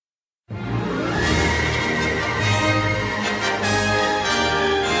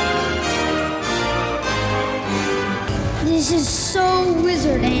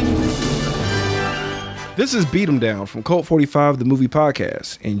This is Beat 'em Down from Cult 45, the movie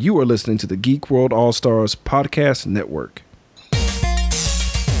podcast, and you are listening to the Geek World All-Stars Podcast Network.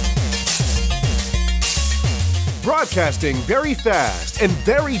 Broadcasting very fast and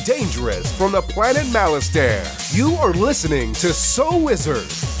very dangerous from the planet Malastare. You are listening to So Wizard.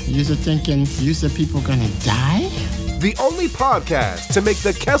 You're thinking, people gonna die? The only podcast to make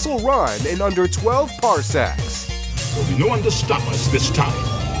the Kessel Run in under 12 parsecs. There'll be no one to stop us this time.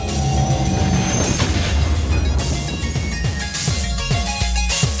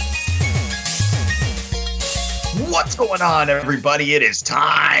 What's going on, everybody? It is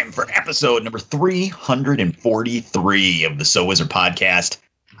time for episode number 343 of the So Wizard podcast.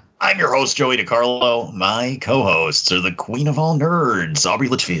 I'm your host, Joey DiCarlo. My co-hosts are the queen of all nerds, Aubrey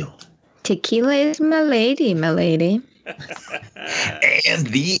Litchfield. Tequila is my lady, my lady. And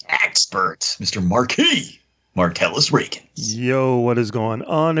the expert, Mr. Marquis, Martellus Reagan. Yo, what is going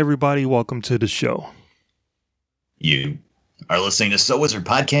on, everybody? Welcome to the show. You are listening to So Wizard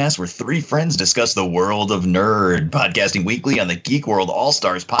Podcast, where three friends discuss the world of nerd, podcasting weekly on the Geek World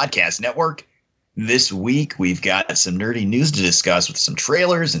All-Stars Podcast Network. This week, we've got some nerdy news to discuss with some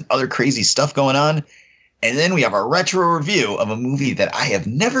trailers and other crazy stuff going on. And then we have our retro review of a movie that I have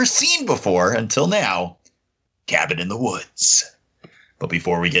never seen before until now, Cabin in the Woods. But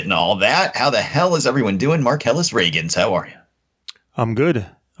before we get into all that, how the hell is everyone doing? Martellus Reagans, how are you? I'm good.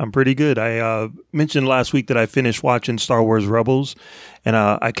 I'm pretty good. I mentioned last week that I finished watching Star Wars Rebels, and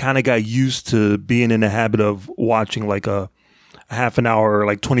I kind of got used to being in the habit of watching like a half an hour,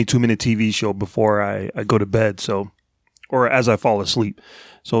 like 22-minute TV show before I go to bed, so, or as I fall asleep.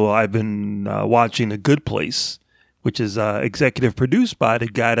 So I've been watching The Good Place, which is executive produced by the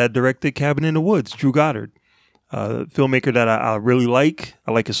guy that directed Cabin in the Woods, Drew Goddard, filmmaker that I really like.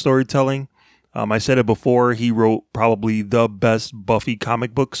 I like his storytelling. I said it before, he wrote probably the best Buffy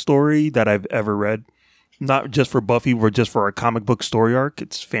comic book story that I've ever read. Not just for Buffy, but just for a comic book story arc.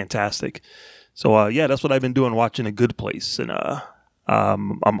 It's fantastic. So, yeah, that's what I've been doing, watching A Good Place. And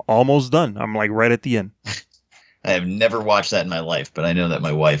I'm almost done. I'm like right at the end. I have never watched that in my life, but I know that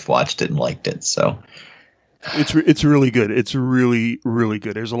my wife watched it and liked it. So it's really good. It's really, really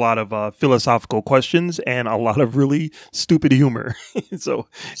good. There's a lot of philosophical questions and a lot of really stupid humor. So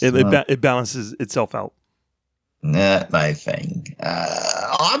it balances itself out. Not my thing.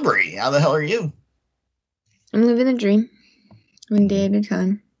 Aubrey, how the hell are you? I'm living a dream. One day at a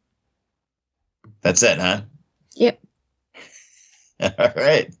time. That's it, huh? Yep. All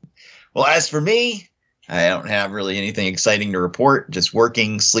right. Well, as for me, I don't have really anything exciting to report. Just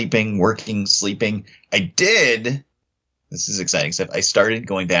working, sleeping. I did. This is exciting stuff. I started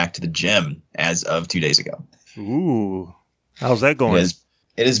going back to the gym as of 2 days ago. Ooh. How's that going?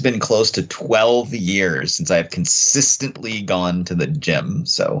 It has been close to 12 years since I've consistently gone to the gym.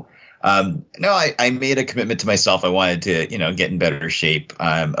 So, no, I made a commitment to myself. I wanted to, get in better shape.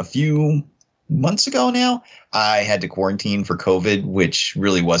 A few months ago now, I had to quarantine for COVID, which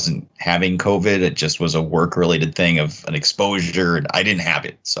really wasn't having COVID. It just was a work-related thing of an exposure, and I didn't have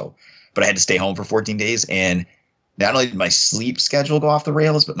it. So, but I had to stay home for 14 days, and not only did my sleep schedule go off the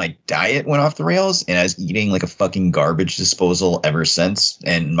rails, but my diet went off the rails, and I was eating like a fucking garbage disposal ever since,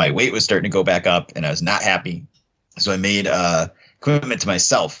 and my weight was starting to go back up, and I was not happy. So I made a commitment to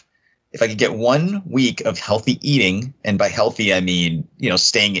myself. If I could get 1 week of healthy eating, and by healthy, I mean,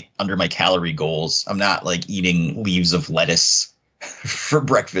 staying under my calorie goals. I'm not like eating leaves of lettuce for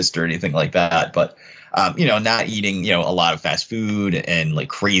breakfast or anything like that, but, not eating, a lot of fast food and like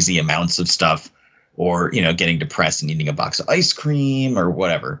crazy amounts of stuff, or, getting depressed and eating a box of ice cream or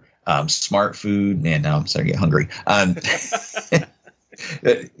whatever. Smart food. Man, now I'm starting to get hungry.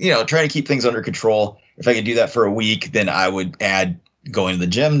 Trying to keep things under control. If I could do that for a week, then I would add going to the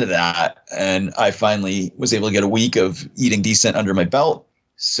gym to that, and I finally was able to get a week of eating decent under my belt.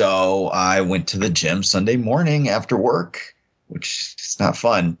 So I went to the gym Sunday morning after work, which is not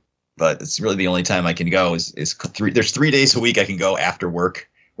fun, but it's really the only time I can go is there's 3 days a week I can go after work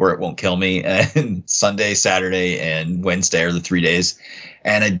where it won't kill me, and Sunday, Saturday, and Wednesday are the 3 days.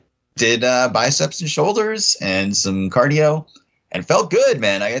 And I did biceps and shoulders and some cardio. And it felt good,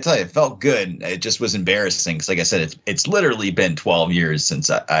 man. I gotta tell you, it felt good. It just was embarrassing because, like I said, it's literally been 12 years since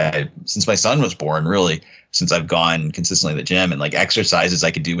since my son was born, really, since I've gone consistently to the gym. And like exercises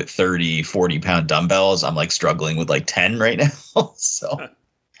I could do with 30, 40-pound dumbbells, I'm like struggling with like 10 right now. So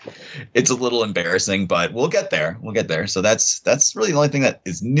it's a little embarrassing, but we'll get there. So that's really the only thing that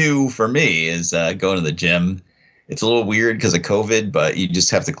is new for me is going to the gym. It's a little weird because of COVID, but you just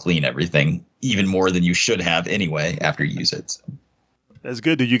have to clean everything even more than you should have anyway after you use it. So. That's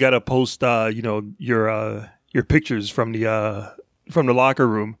good, dude. You got to post, your pictures from the locker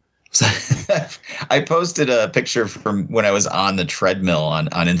room. So I posted a picture from when I was on the treadmill on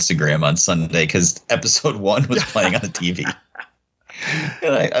Instagram on Sunday because episode 1 was playing on the TV.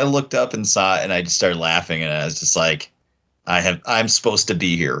 And I looked up and saw it and I just started laughing and I was just like, I'm supposed to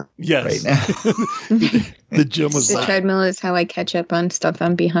be here right now. The gym was the treadmill is how I catch up on stuff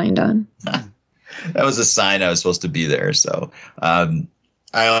I'm behind on. That was a sign I was supposed to be there. So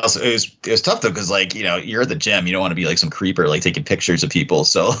I also it was tough though because like you're at the gym, you don't want to be like some creeper like taking pictures of people.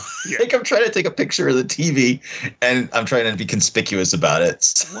 So like I'm trying to take a picture of the TV and I'm trying to be conspicuous about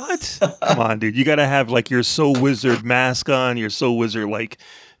it. What? Come on, dude! You got to have like your So Wizard mask on, your So Wizard like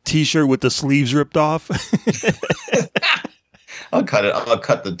T-shirt with the sleeves ripped off. I'll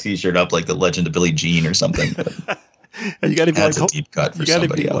cut the T-shirt up like the Legend of Billie Jean or something. And you got to be like a deep cut for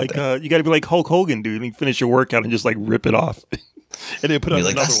somebody out there. You got to be like Hulk Hogan, dude. And you finish your workout and just like rip it off, and then put on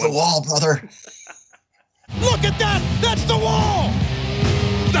like, another that's one. the wall, brother. Look at that! That's the wall!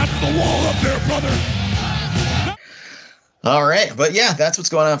 That's the wall up there, brother! All right. But yeah, that's what's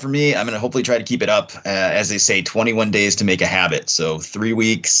going on for me. I'm going to hopefully try to keep it up. As they say, 21 days to make a habit. So 3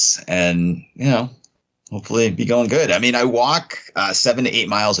 weeks and, hopefully be going good. I mean, I walk 7 to 8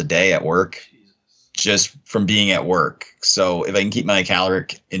 miles a day at work just from being at work. So if I can keep my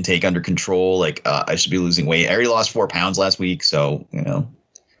caloric intake under control, like I should be losing weight. I already lost 4 pounds last week. So, got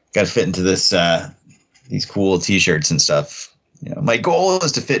to fit into this, these cool t-shirts and stuff. My goal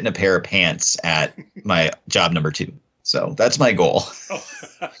is to fit in a pair of pants at my job number 2. So that's my goal.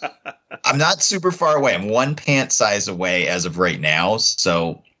 I'm not super far away. I'm 1 pant size away as of right now.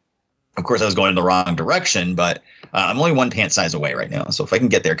 So of course I was going in the wrong direction, but I'm only 1 pant size away right now. So if I can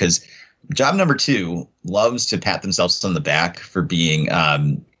get there, because job number 2 loves to pat themselves on the back for being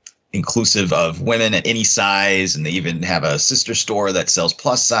inclusive of women at any size. And they even have a sister store that sells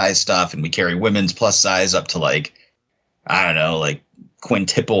plus size stuff. And we carry women's plus size up to like, I don't know, like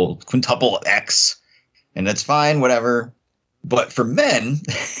quintuple X. And that's fine, whatever. But for men,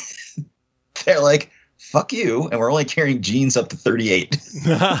 they're like, fuck you. And we're only carrying jeans up to 38.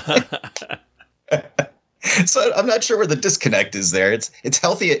 So I'm not sure where the disconnect is there. It's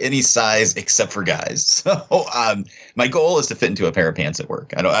healthy at any size except for guys. So my goal is to fit into a pair of pants at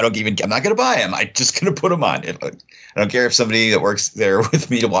work. I'm not going to buy them. I'm just going to put them on. I don't care if somebody that works there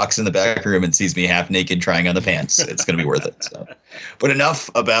with me walks in the back room and sees me half naked trying on the pants. It's going to be worth it. So. But enough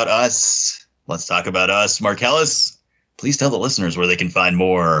about us. Let's talk about us. Marcellus, please tell the listeners where they can find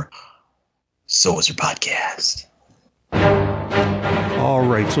more So Wizard Podcast. All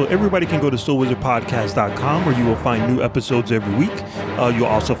right, so everybody can go to SoulWizardPodcast.com where you will find new episodes every week. You'll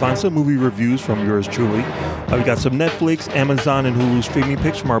also find some movie reviews from yours truly. We got some Netflix, Amazon, and Hulu streaming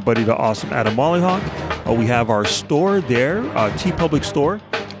picks from our buddy, the awesome Adam Mollyhawk. We have our store there, TeePublic Store.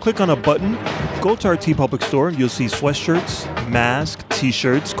 Click on a button, go to our TeePublic Store, and you'll see sweatshirts, masks,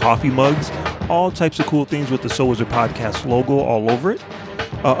 t-shirts, coffee mugs, all types of cool things with the So Wizard Podcast logo all over it.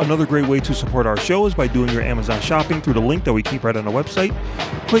 Another great way to support our show is by doing your Amazon shopping through the link that we keep right on the website.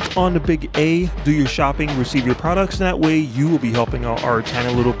 Click on the big A, do your shopping, receive your products, and that way you will be helping out our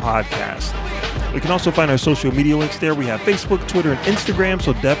tiny little podcast. You can also find our social media links there. We have Facebook, Twitter, and Instagram,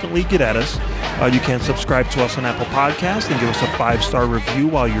 so definitely get at us. You can subscribe to us on Apple Podcasts and give us a 5-star review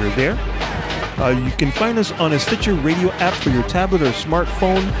while you're there. You can find us on a Stitcher radio app for your tablet or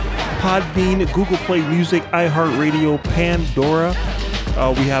smartphone, Podbean, Google Play Music, iHeartRadio, Pandora.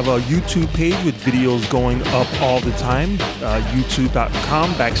 We have a YouTube page with videos going up all the time,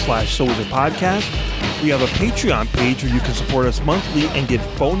 youtube.com/So Wizard Podcast. We have a Patreon page where you can support us monthly and get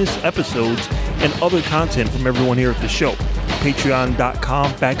bonus episodes and other content from everyone here at the show.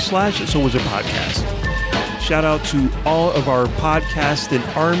 Patreon.com/So Wizard Podcast. Shout out to all of our podcasting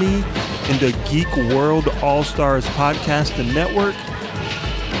army in the Geek World All-Stars Podcasting Network.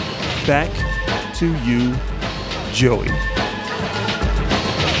 Back to you, Joey.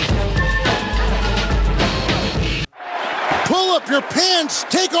 Pull up your pants,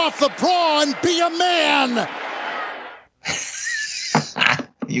 take off the bra, and be a man!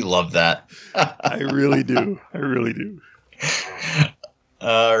 You love that. I really do. I really do.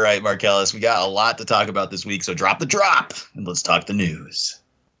 All right, Marcellus, we got a lot to talk about this week, so drop the drop, and let's talk the news.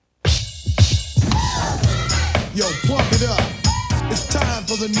 Yo, pump it up. It's time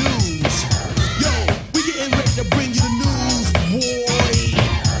for the news. Yo, we getting ready to bring you the news, boy.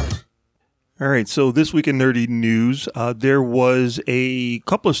 All right, so this week in Nerdy News, there was a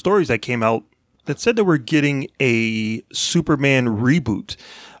couple of stories that came out that said that we're getting a Superman reboot.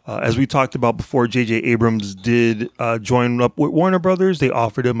 As we talked about before, J.J. Abrams did join up with Warner Brothers. They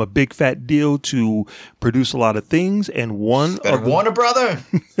offered him a big fat deal to produce a lot of things, and Warner Brother.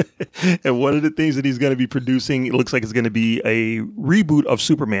 And one of the things that he's going to be producing, it looks like it's going to be a reboot of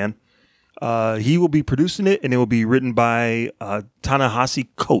Superman. He will be producing it, and it will be written by Ta-Nehisi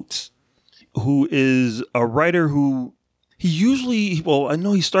Coates, who is a writer who I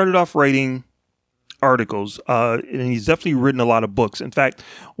know he started off writing articles, and he's definitely written a lot of books. In fact,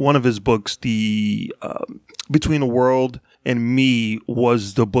 one of his books, the Between the World and Me,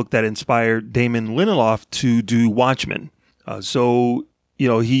 was the book that inspired Damon Lindelof to do Watchmen. So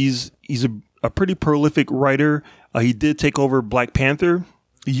he's a pretty prolific writer. He did take over Black Panther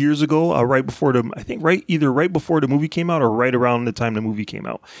years ago, right before either right before the movie came out or right around the time the movie came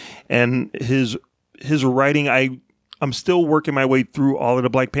out. And his writing, I'm still working my way through all of the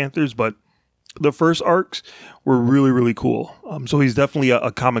Black Panthers, but the first arcs were really, really cool. So he's definitely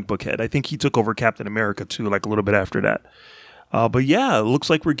a comic book head. I think he took over Captain America too, like a little bit after that. But yeah, it looks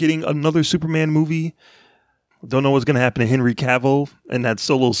like we're getting another Superman movie. Don't know what's going to happen to Henry Cavill in that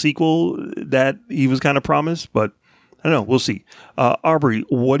solo sequel that he was kind of promised, but I don't know. We'll see. Aubrey,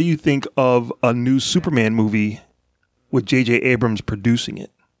 what do you think of a new Superman movie with J.J. Abrams producing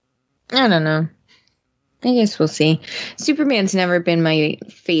it? I don't know. I guess we'll see. Superman's never been my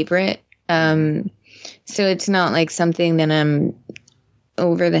favorite. So it's not like something that I'm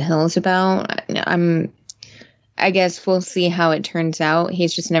over the hills about. I guess we'll see how it turns out.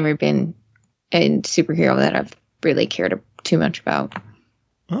 He's just never been a superhero that I've really cared too much about.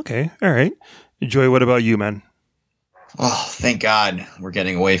 Okay. All right. Joy, what about you, man? Oh, thank God we're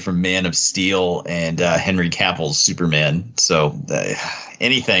getting away from Man of Steel and Henry Cavill's Superman. So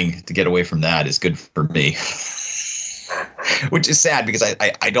anything to get away from that is good for me. Which is sad because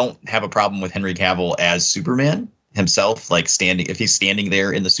I don't have a problem with Henry Cavill as Superman himself, like if he's standing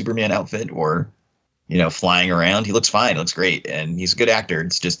there in the Superman outfit or, flying around, he looks fine. He looks great. And he's a good actor.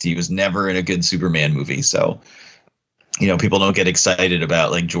 It's just he was never in a good Superman movie. So, people don't get excited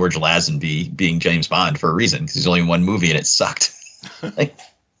about like George Lazenby being James Bond for a reason because he's only in one movie and it sucked.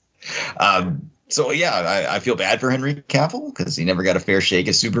 So, yeah, I feel bad for Henry Cavill because he never got a fair shake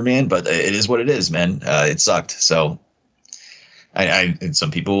as Superman. But it is what it is, man. It sucked. So. And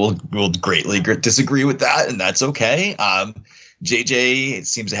some people will greatly disagree with that, and that's okay. JJ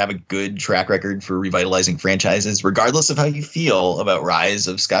seems to have a good track record for revitalizing franchises, regardless of how you feel about Rise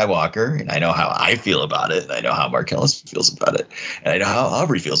of Skywalker. And I know how I feel about it. And I know how Marcellus feels about it. And I know how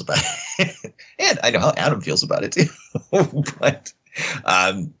Aubrey feels about it. And I know how Adam feels about it, too. But,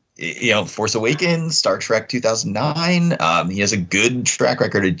 Force Awakens, Star Trek 2009. He has a good track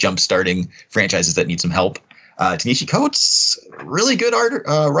record of jump-starting franchises that need some help. Ta-Nehisi Coates, really good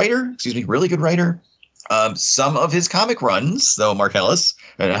writer. Really good writer. Some of his comic runs, though, Marcellus,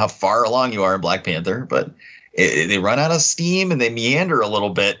 I don't know how far along you are in Black Panther, but they run out of steam and they meander a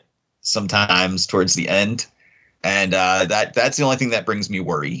little bit sometimes towards the end. And that's the only thing that brings me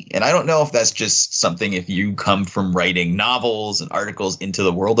worry. And I don't know if that's just something if you come from writing novels and articles into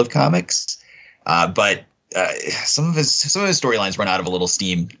the world of comics, but some of his storylines run out of a little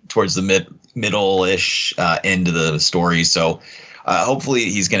steam towards the middle-ish end of the story. So hopefully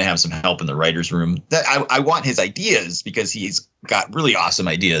he's going to have some help in the writer's room. I want his ideas because he's got really awesome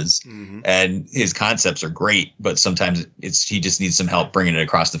ideas and his concepts are great. But sometimes he just needs some help bringing it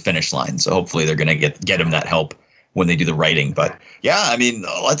across the finish line. So hopefully they're going to get him that help when they do the writing. But yeah, I mean,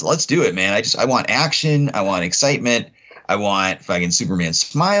 let's do it, man. I want action. I want excitement. I want fucking Superman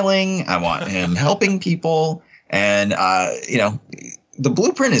smiling. I want him helping people. And, the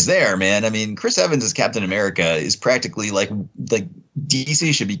blueprint is there, man. I mean, Chris Evans as Captain America is practically like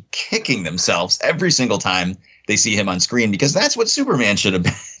DC should be kicking themselves every single time they see him on screen because that's what Superman should have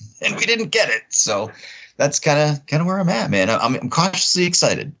been. And we didn't get it. So that's kind of where I'm at, man. I'm cautiously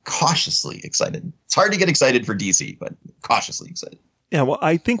excited. It's hard to get excited for DC, but cautiously excited. Yeah, well,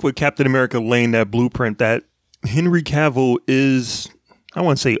 I think with Captain America laying that blueprint that Henry Cavill is, I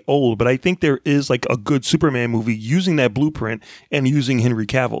won't say old, but I think there is like a good Superman movie using that blueprint and using Henry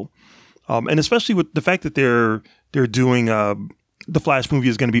Cavill. And especially with the fact that they're doing the Flash movie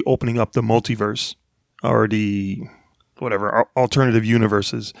is going to be opening up the multiverse or the alternative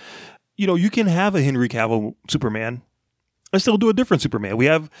universes. You can have a Henry Cavill Superman and still do a different Superman. We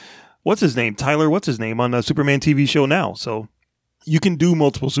have, Tyler, on the Superman TV show now. So you can do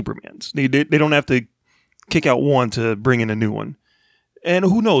multiple Supermans. They don't have to kick out one to bring in a new one. And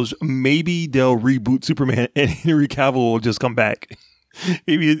who knows, maybe they'll reboot Superman and Henry Cavill will just come back.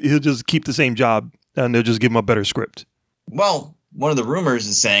 Maybe he'll just keep the same job and they'll just give him a better script. Well, one of the rumors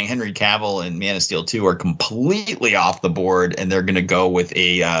is saying Henry Cavill and Man of Steel 2 are completely off the board and they're going to go with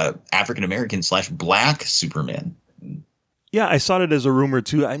a African-American / black Superman. Yeah, I saw it as a rumor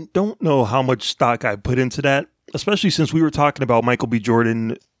too. I don't know how much stock I put into that, especially since we were talking about Michael B.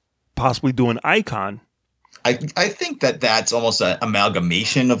 Jordan possibly doing Icon. I think that's almost an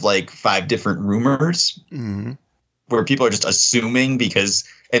amalgamation of like 5 different rumors where people are just assuming because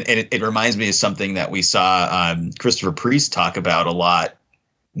and it reminds me of something that we saw Christopher Priest talk about a lot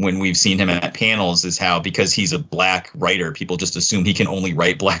when we've seen him at panels is how because he's a black writer, people just assume he can only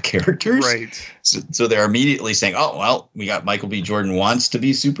write black characters. Right. So they're immediately saying, oh, well, we got Michael B. Jordan wants to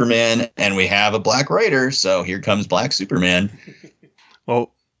be Superman and we have a black writer. So here comes Black Superman.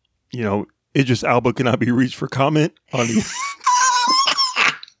 Well, you know, Idris Elba cannot be reached for comment on the.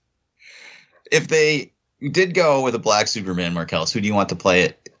 If they did go with a black Superman, Marcellus, who do you want to play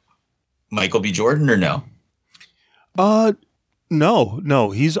it? Michael B. Jordan or no?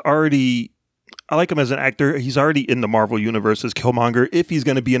 No. He's already. I like him as an actor. He's already in the Marvel universe as Killmonger. If he's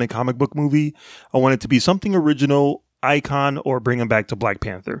going to be in a comic book movie, I want it to be something original, Icon, or bring him back to Black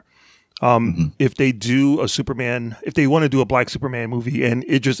Panther. If they do a Superman, if they want to do a Black Superman movie and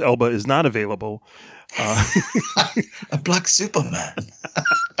Idris Elba is not available, a Black Superman,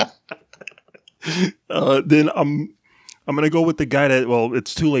 then I'm gonna go with the guy that. Well,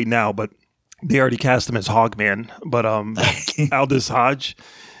 it's too late now, but they already cast him as Hogman. But Aldous Hodge,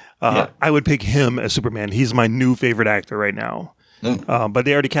 I would pick him as Superman. He's my new favorite actor right now. But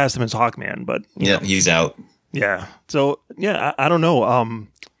they already cast him as Hawkman. But you know, he's out. Yeah. So yeah, I don't know.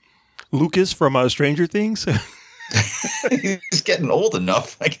 Lucas from Stranger Things. He's getting old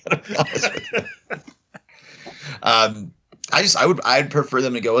enough. I gotta be honest with you. I'd prefer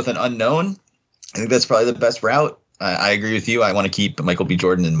them to go with an unknown. I think that's probably the best route. I agree with you. I want to keep Michael B.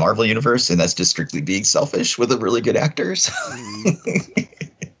 Jordan in Marvel Universe, and that's just strictly being selfish with a really good actor. So.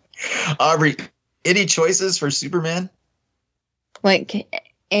 Aubrey, any choices for Superman? Like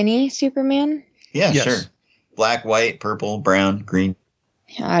any Superman? Yeah, yes. Sure. Black, white, purple, brown, green.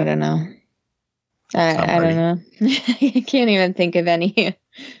 I don't know. I don't know. I can't even think of any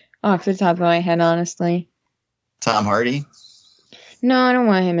off the top of my head, honestly. Tom Hardy? No, I don't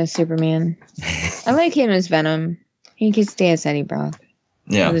want him as Superman. I like him as Venom. He could stay as Eddie Brock.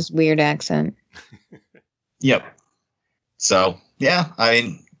 Yeah. With his weird accent. Yep. So, yeah, I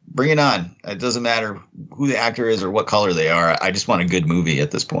mean, bring it on. It doesn't matter who the actor is or what color they are. I just want a good movie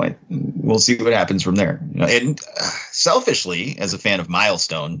at this point. We'll see what happens from there. You know, and selfishly, as a fan of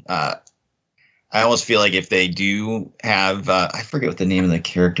Milestone, I almost feel like if they do have, I forget what the name of the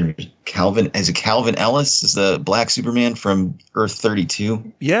character is. Calvin Ellis is the Black Superman from Earth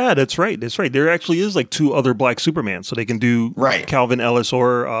 32. Yeah, that's right. There actually is like 2 other Black Supermans, so they can do Calvin Ellis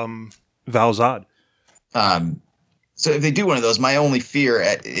or Val Zod. So if they do one of those, my only fear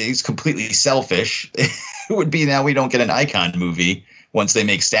is completely selfish. It would be now we don't get an Icon movie once they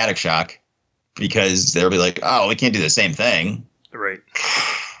make Static Shock because they'll be like, oh, we can't do the same thing. Right.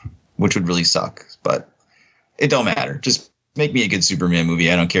 Which would really suck, but it don't matter. Just make me a good Superman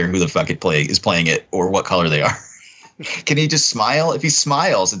movie. I don't care who the fuck is playing it or what color they are. Can he just smile? If he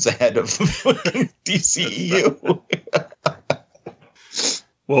smiles, it's ahead of DCEU.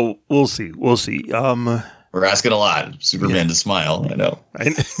 Well, we'll see. We're asking a lot. Superman to smile. I know.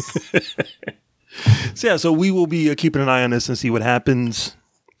 So we will be keeping an eye on this and see what happens.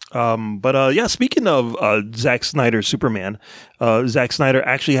 But speaking of Zack Snyder's Superman, Zack Snyder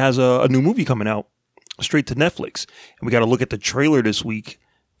actually has a new movie coming out straight to Netflix. And we got to look at the trailer this week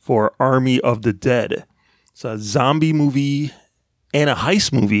for Army of the Dead. It's a zombie movie and a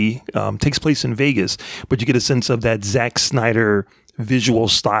heist movie. Takes place in Vegas, but you get a sense of that Zack Snyder visual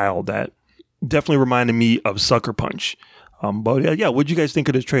style that definitely reminded me of Sucker Punch. What'd you guys think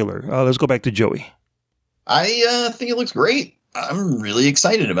of this trailer? Let's go back to Joey. I think it looks great. I'm really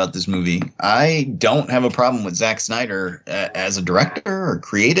excited about this movie. I don't have a problem with Zack Snyder as a director or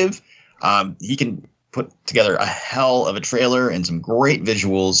creative. He can put together a hell of a trailer and some great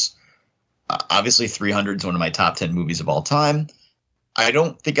visuals. Obviously, 300 is one of my top 10 movies of all time. I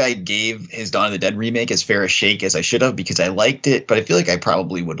don't think I gave his Dawn of the Dead remake as fair a shake as I should have because I liked it, but I feel like I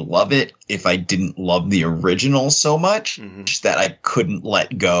probably would love it if I didn't love the original so much that I couldn't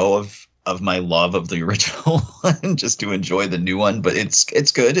let go of my love of the original one just to enjoy the new one. But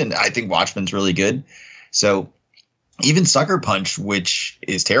it's good, and I think Watchmen's really good. So even Sucker Punch, which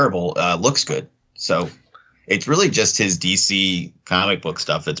is terrible, looks good. So it's really just his DC comic book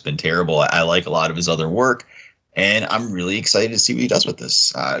stuff that's been terrible. I like a lot of his other work. And I'm really excited to see what he does with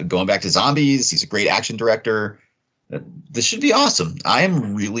this. Going back to zombies, he's a great action director. This should be awesome. I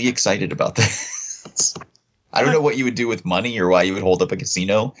am really excited about this. I don't know what you would do with money or why you would hold up a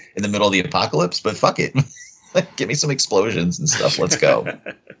casino in the middle of the apocalypse, but fuck it. Give me some explosions and stuff. Let's go.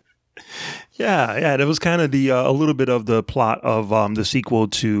 Yeah. That was kind of a little bit of the plot of the sequel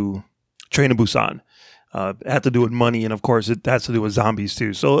to Train to Busan. It had to do with money, and of course, it has to do with zombies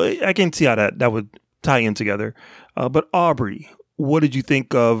too. So I can see how that would tie in together. But Aubrey, what did you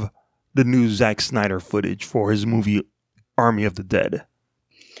think of the new Zack Snyder footage for his movie Army of the Dead?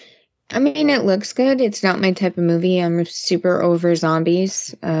 I mean, it looks good. It's not my type of movie. I'm super over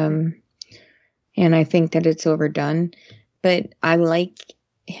zombies. And I think that it's overdone. But I like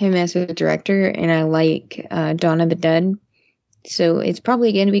him as a director, and I like Dawn of the Dead. So it's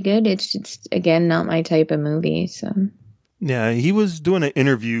probably going to be good. It's just, again, not my type of movie. So yeah, he was doing an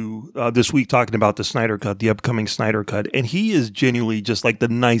interview this week talking about the Snyder Cut, the upcoming Snyder Cut, and he is genuinely just like the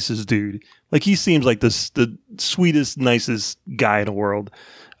nicest dude. Like, he seems like the sweetest, nicest guy in the world.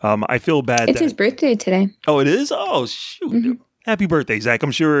 I feel bad. It's his birthday today. Oh, it is? Oh, shoot. Mm-hmm. Happy birthday, Zach.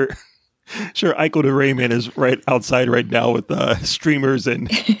 I'm sure Aiko the Rayman is right outside right now with streamers and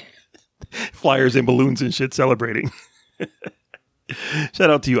flyers and balloons and shit celebrating.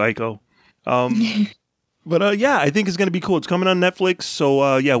 Shout out to you, Aiko. But yeah, I think it's going to be cool. It's coming on Netflix.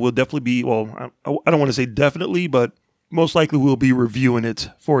 So yeah, we'll definitely be, well, I don't want to say definitely, but most likely we'll be reviewing it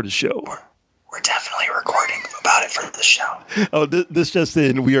for the show. We're definitely recording about it for the show. Oh, this just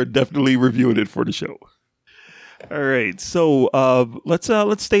in, we are definitely reviewing it for the show. All right. So let's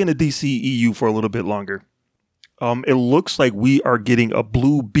stay in the DCEU for a little bit longer. It looks like we are getting a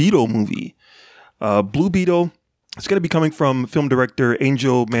Blue Beetle movie. Blue Beetle, it's going to be coming from film director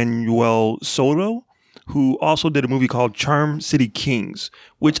Angel Manuel Soto, who also did a movie called Charm City Kings,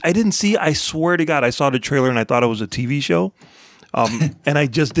 which I didn't see. I swear to God, I saw the trailer and I thought it was a TV show. And I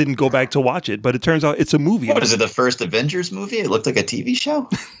just didn't go back to watch it. But it turns out it's a movie. What is it, the first Avengers movie? It looked like a TV show?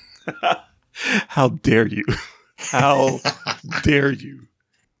 How dare you? How dare you?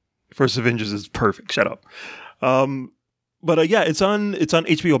 First Avengers is perfect. Shut up. But yeah, it's on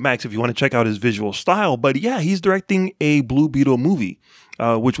HBO Max if you want to check out his visual style. But yeah, he's directing a Blue Beetle movie,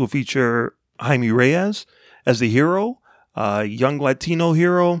 which will feature Jaime Reyes as the hero, young Latino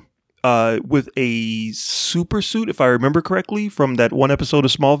hero, with a super suit, if I remember correctly, from that one episode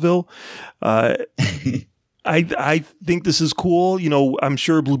of Smallville. I think this is cool. You know, I'm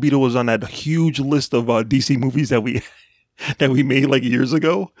sure Blue Beetle was on that huge list of DC movies that we made like years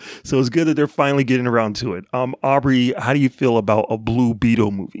ago. So it's good that they're finally getting around to it. Aubrey, how do you feel about a Blue Beetle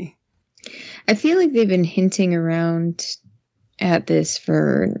movie? I feel like they've been hinting around at this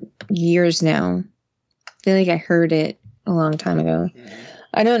for years now. I feel like I heard it a long time ago.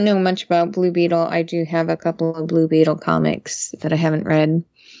 I don't know much about Blue Beetle. I do have a couple of Blue Beetle comics that I haven't read.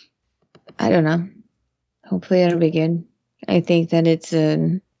 I don't know. Hopefully it'll be good. I think that it's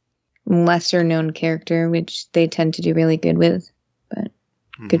a lesser known character, which they tend to do really good with, but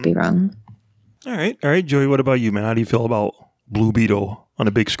could be wrong. All right, Joey, what about you, man? How do you feel about Blue Beetle on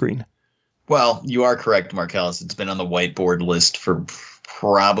a big screen? Well, you are correct, Marcellus. It's been on the whiteboard list for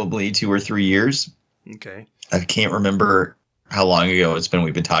probably 2 or 3 years. Okay. I can't remember how long ago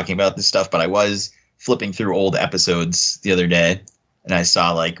we've been talking about this stuff, but I was flipping through old episodes the other day, and I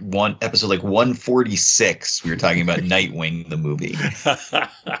saw like one episode, like 146. We were talking about Nightwing, the movie.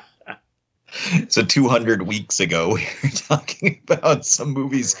 So 200 weeks ago, we were talking about some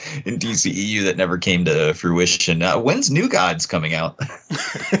movies in DCEU that never came to fruition. When's New Gods coming out?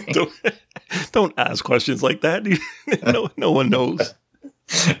 Don't ask questions like that. No one knows.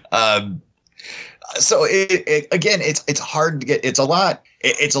 So again, it's hard to get. It's a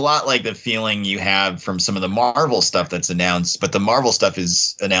lot like the feeling you have from some of the Marvel stuff that's announced, but the Marvel stuff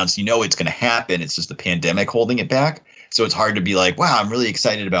is announced. You know it's going to happen. It's just the pandemic holding it back. So it's hard to be like, wow, I'm really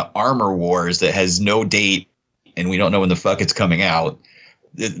excited about Armor Wars that has no date and we don't know when the fuck it's coming out.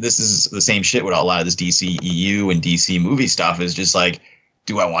 This is the same shit with a lot of this DCEU and DC movie stuff is just like,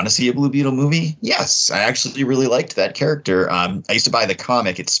 do I want to see a Blue Beetle movie? Yes, I actually really liked that character. I used to buy the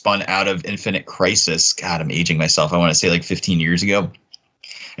comic. It spun out of Infinite Crisis. God, I'm aging myself. I want to say like 15 years ago.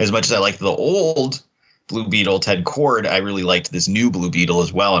 As much as I liked the old Blue Beetle, Ted Kord, I really liked this new Blue Beetle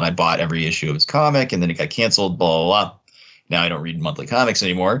as well. And I bought every issue of his comic and then it got canceled, blah, blah, blah. Now I don't read monthly comics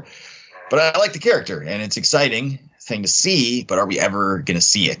anymore. But I like the character and it's exciting thing to see. But are we ever going to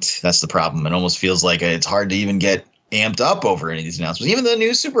see it? That's the problem. It almost feels like it's hard to even get amped up over any of these announcements. Even the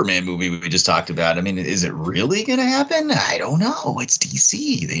new Superman movie we just talked about. I mean, is it really going to happen? I don't know. It's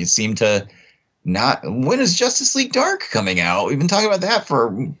DC. They seem to not. When is Justice League Dark coming out? We've been talking about that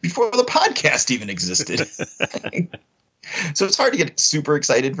before the podcast even existed. So it's hard to get super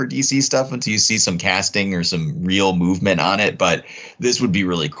excited for DC stuff until you see some casting or some real movement on it. But this would be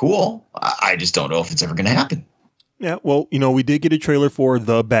really cool. I just don't know if it's ever going to happen. Yeah, well, we did get a trailer for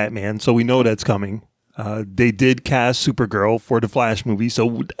The Batman, so we know that's coming. They did cast Supergirl for the Flash movie,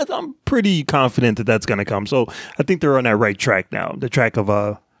 so I'm pretty confident that that's going to come. So I think they're on that right track now, the track of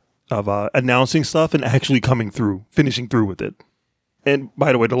announcing stuff and actually finishing through with it. And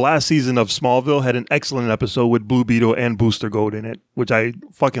by the way, the last season of Smallville had an excellent episode with Blue Beetle and Booster Gold in it, which I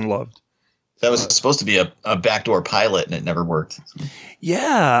fucking loved. That was supposed to be a backdoor pilot, and it never worked.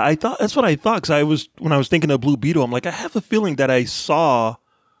 Yeah, I thought that's what I thought. Because when I was thinking of Blue Beetle, I'm like, I have a feeling that I saw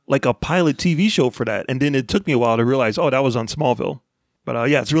like a pilot TV show for that, and then it took me a while to realize, oh, that was on Smallville. But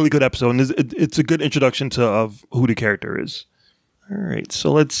yeah, it's a really good episode, and it's a good introduction of who the character is. All right,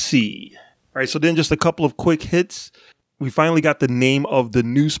 so let's see. All right, so then just a couple of quick hits. We finally got the name of the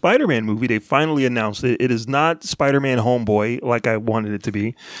new Spider-Man movie. They finally announced it. It is not Spider-Man Homeboy like I wanted it to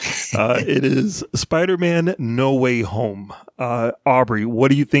be. It is Spider-Man No Way Home. Aubrey,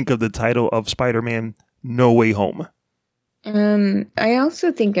 what do you think of the title of Spider-Man No Way Home? I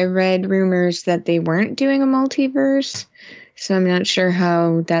also think I read rumors that they weren't doing a multiverse, so I'm not sure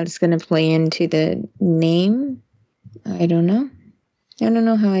how that's going to play into the name. I don't know. I don't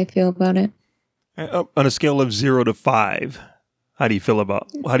know how I feel about it. On a scale of 0 to 5, how do you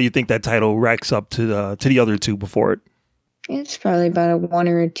think that title racks up to the other two before it? It's probably about a 1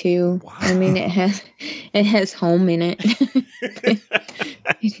 or a 2. Wow. I mean, it has home in it.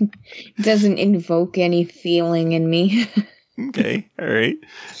 It doesn't invoke any feeling in me. Okay, all right.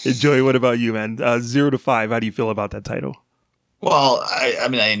 Joey, what about you, man? 0 to 5, how do you feel about that title? Well, I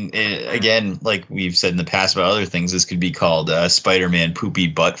mean, again, like we've said in the past about other things, this could be called Spider-Man Poopy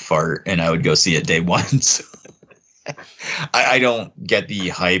Butt Fart, and I would go see it day one. So I don't get the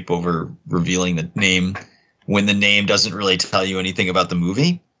hype over revealing the name when the name doesn't really tell you anything about the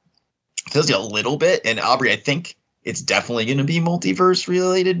movie. It tells you a little bit. And Aubrey, I think it's definitely going to be multiverse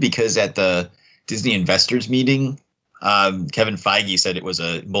related, because at the Disney investors meeting, Kevin Feige said it was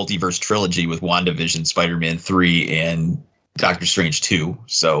a multiverse trilogy with WandaVision, Spider-Man 3, and Doctor Strange 2.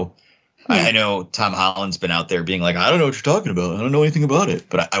 So I know Tom Holland's been out there being like, I don't know what you're talking about. I don't know anything about it.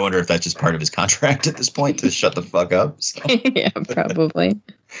 But I wonder if that's just part of his contract at this point to shut the fuck up. So. Yeah, probably.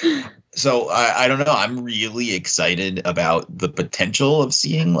 So I don't know. I'm really excited about the potential of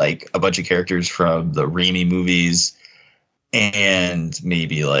seeing like a bunch of characters from the Raimi movies and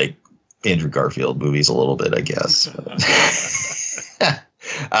maybe like Andrew Garfield movies a little bit, I guess.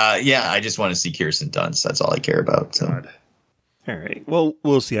 Yeah, I just want to see Kirsten Dunst. That's all I care about. So. God. All right. Well,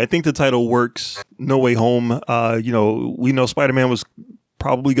 we'll see. I think the title works. No Way Home. We know Spider-Man was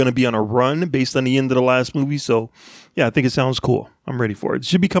probably going to be on a run based on the end of the last movie. So, yeah, I think it sounds cool. I'm ready for it. It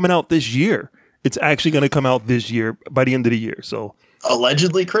should be coming out this year. It's actually going to come out this year by the end of the year. So,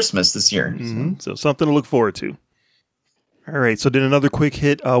 allegedly Christmas this year. Mm-hmm. So something to look forward to. All right. So then another quick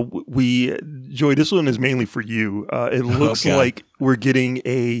hit. Joy, this one is mainly for you. It looks like we're getting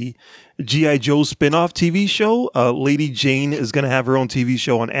a G.I. Joe spinoff TV show. Lady Jane is going to have her own TV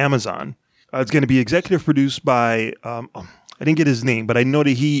show on Amazon. It's going to be executive produced by, I didn't get his name, but I know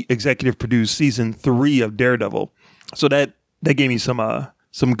that he executive produced season 3 of Daredevil. So that gave me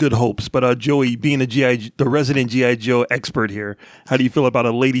some good hopes. But Joey, being the resident G.I. Joe expert here, how do you feel about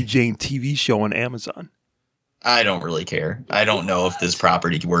a Lady Jane TV show on Amazon? I don't really care. I don't know if this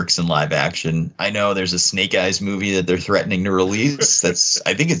property works in live action. I know there's a Snake Eyes movie that they're threatening to release.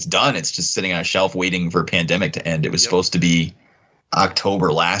 I think it's done. It's just sitting on a shelf waiting for a pandemic to end. It was supposed to be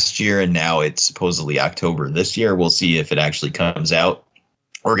October last year, and now it's supposedly October this year. We'll see if it actually comes out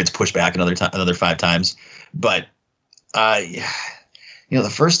or gets pushed back another 5 times. But, the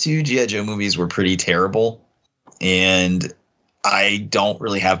first 2 G.I. Joe movies were pretty terrible, and I don't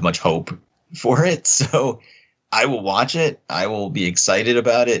really have much hope for it. So I will watch it. I will be excited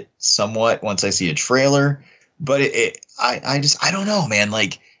about it somewhat once I see a trailer. But I don't know, man.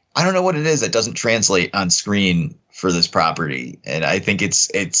 Like, I don't know what it is that doesn't translate on screen for this property. And I think it's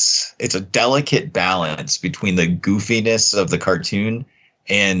a delicate balance between the goofiness of the cartoon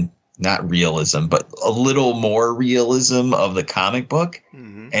and not realism, but a little more realism of the comic book.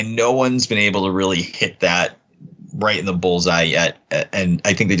 Mm-hmm. And no one's been able to really hit that right in the bullseye yet, and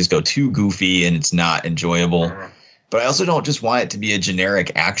I think they just go too goofy and it's not enjoyable. But I also don't just want it to be a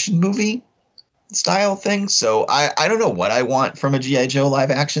generic action movie style thing. So I don't know what I want from a G.I. Joe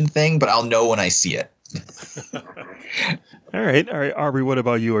live action thing, but I'll know when I see it. All right, Aubrey, what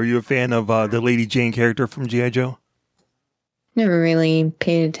about you? Are you a fan of the Lady Jane character from G.I. Joe? Never really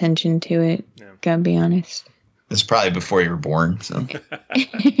paid attention to it. Yeah. Gotta be honest. It's probably before you were born. So.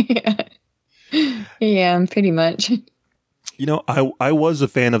 Yeah, pretty much. I was a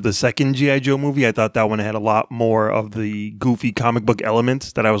fan of the second G.I. Joe movie. I thought that one had a lot more of the goofy comic book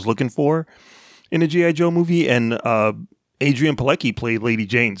elements that I was looking for in a G.I. Joe movie. And Adrian Palicki played Lady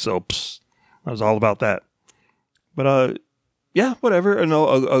Jane, so I was all about that. But yeah, whatever.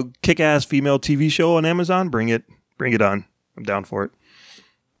 A kick-ass female TV show on Amazon, bring it on. I'm down for it.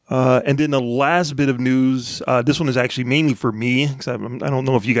 And then the last bit of news, this one is actually mainly for me, because I don't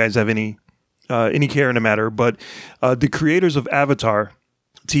know if you guys have any care in the matter, but the creators of Avatar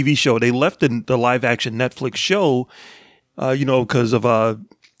TV show, they left the live action Netflix show, because of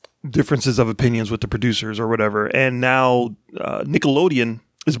differences of opinions with the producers or whatever. And now Nickelodeon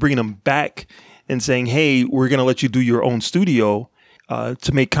is bringing them back and saying, hey, we're going to let you do your own studio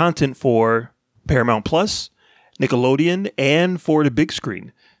to make content for Paramount Plus, Nickelodeon, and for the big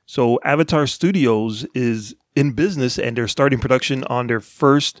screen. So Avatar Studios is in business, and they're starting production on their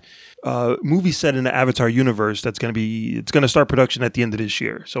first movie set in the Avatar universe. It's going to start production at the end of this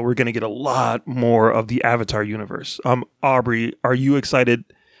year. So we're going to get a lot more of the Avatar universe. Aubrey, are you excited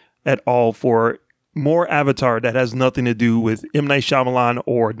at all for more Avatar that has nothing to do with M. Night Shyamalan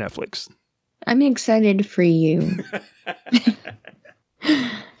or Netflix? I'm excited for you.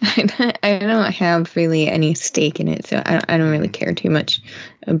 I don't have really any stake in it, so I don't really care too much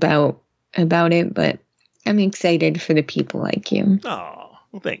about it, but I'm excited for the people like you. Oh,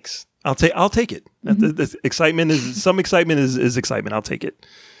 well, thanks. I'll take it. The excitement is excitement. I'll take it.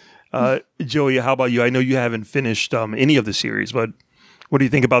 Joey, how about you? I know you haven't finished any of the series, but what do you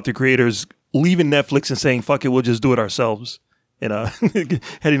think about the creators leaving Netflix and saying, fuck it, we'll just do it ourselves, and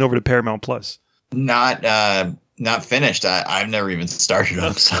heading over to Paramount Plus? Not finished. I've never even started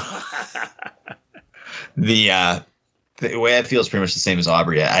up. So the way I feel is pretty much the same as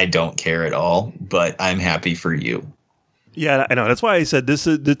Aubrey. I don't care at all, but I'm happy for you. Yeah, I know. That's why I said this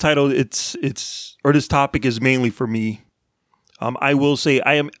is the title. This topic is mainly for me. I will say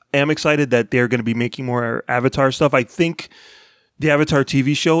I am excited that they're going to be making more Avatar stuff. I think the Avatar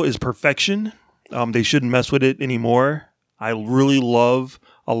TV show is perfection. They shouldn't mess with it anymore. I really love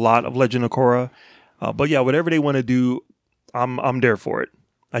a lot of Legend of Korra. But yeah, whatever they want to do, I'm there for it.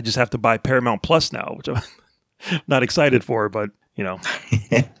 I just have to buy Paramount Plus now, which I'm not excited for, but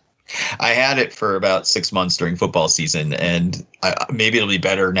I had it for about 6 months during football season, and maybe it'll be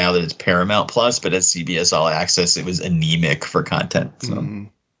better now that it's Paramount Plus, but at CBS All Access, it was anemic for content. So.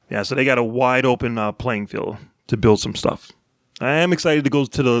 Yeah, so they got a wide open playing field to build some stuff. I am excited to go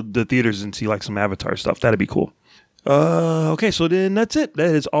to the theaters and see like some Avatar stuff. That'd be cool. Okay, so then that's it.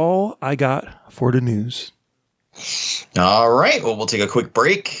 That is all I got for the news. All right. Well, we'll take a quick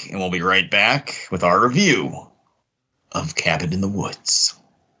break, and we'll be right back with our review of Cabin in the Woods.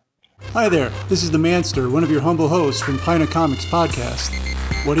 Hi there. This is the Manster, one of your humble hosts from Pina Comics Podcast.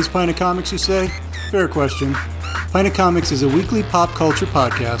 What is Pina Comics, you say? Fair question. Pina Comics is a weekly pop culture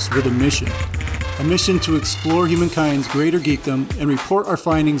podcast with a mission. A mission to explore humankind's greater geekdom and report our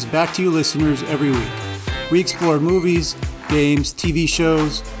findings back to you listeners every week. We explore movies, games, TV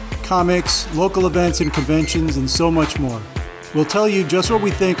shows, comics, local events and conventions, and so much more. We'll tell you just what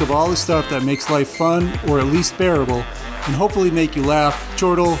we think of all the stuff that makes life fun or at least bearable, and hopefully make you laugh,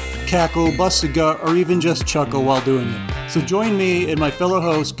 chortle, cackle, bust a gut, or even just chuckle while doing it. So join me and my fellow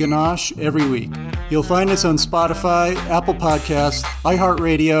host Ganache every week. You'll find us on Spotify, Apple Podcasts,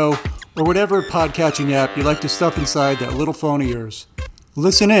 iHeartRadio, or whatever podcatching app you like to stuff inside that little phone of yours.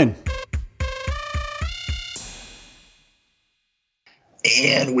 Listen in.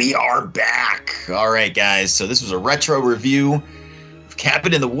 And we are back. All right, guys. So this was a retro review of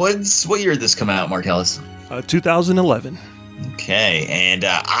Cabin in the Woods. What year did this come out, Mark Ellis? 2011. Okay, and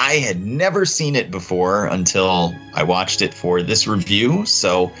I had never seen it before until I watched it for this review.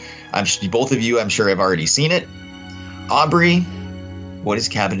 So both of you, I'm sure, have already seen it. Aubrey, what is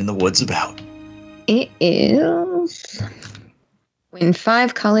Cabin in the Woods about? It is when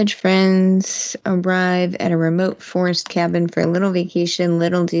 5 college friends arrive at a remote forest cabin for a little vacation,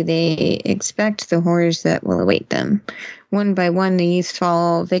 little do they expect the horrors that will await them. One by one, the youth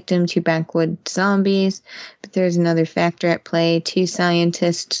fall victim to backwoods zombies, but there's another factor at play. 2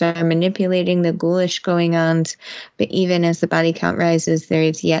 scientists are manipulating the ghoulish goings-ons, but even as the body count rises, there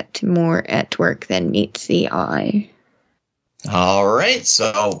is yet more at work than meets the eye. All right,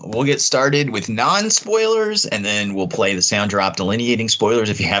 so we'll get started with non-spoilers, and then we'll play the sound drop delineating spoilers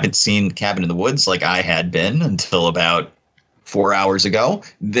if you haven't seen Cabin in the Woods like I had been until about 4 hours ago.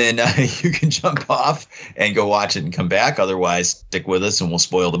 Then you can jump off and go watch it and come back. Otherwise, stick with us and we'll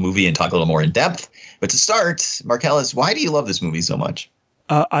spoil the movie and talk a little more in depth. But to start, Marcellus, why do you love this movie so much?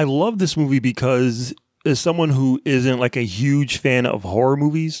 I love this movie because as someone who isn't like a huge fan of horror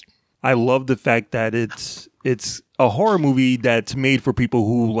movies, I love the fact that it's a horror movie that's made for people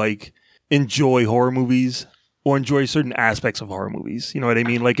who like enjoy horror movies or enjoy certain aspects of horror movies. You know what I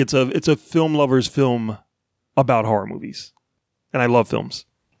mean? Like it's a film lover's film about horror movies. And I love films.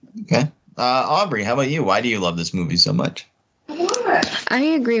 Okay. Aubrey, how about you? Why do you love this movie so much? I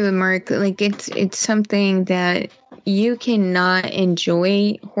agree with Mark. Like it's something that you cannot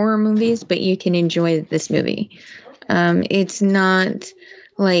enjoy horror movies, but you can enjoy this movie. It's not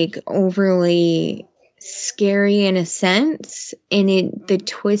like overly scary in a sense, and the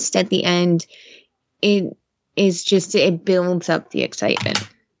twist at the end, it builds up the excitement.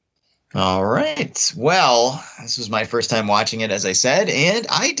 All right. Well, this was my first time watching it, as I said, and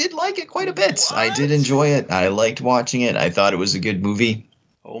I did like it quite a bit. What? I did enjoy it. I liked watching it. I thought it was a good movie.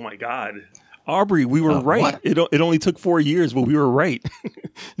 Oh my God. Aubrey, we were right. It only took 4 years, but we were right.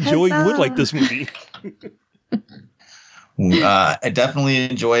 Joey would like this movie. I definitely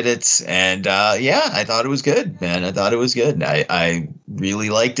enjoyed it, and I thought it was good, man. I thought it was good. I really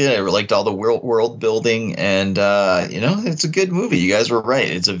liked it. I liked all the world building, and it's a good movie. You guys were right.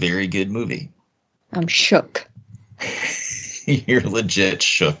 It's a very good movie. I'm shook. You're legit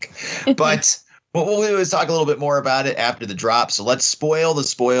shook. But what we'll do is talk a little bit more about it after the drop. So let's spoil the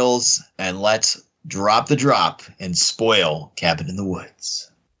spoils, and let's drop the drop and spoil Cabin in the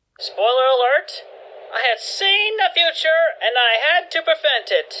Woods. Spoiler alert! I had seen the future, and I had to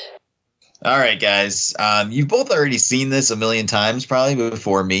prevent it. All right, guys. You've both already seen this a million times probably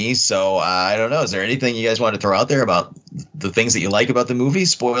before me, so I don't know. Is there anything you guys want to throw out there about the things that you like about the movie,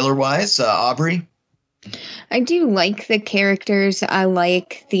 spoiler-wise? Aubrey? I do like the characters. I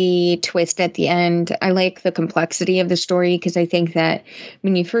like the twist at the end. I like the complexity of the story, because I think that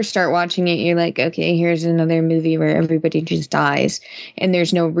when you first start watching it, you're like, okay, here's another movie where everybody just dies and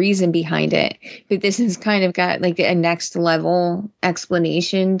there's no reason behind it. But this has kind of got like a next level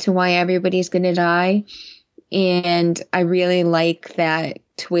explanation to why everybody's going to die. And I really like that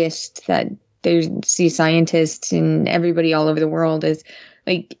twist that there's these scientists and everybody all over the world is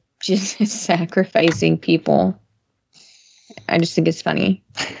like just sacrificing people. I just think it's funny.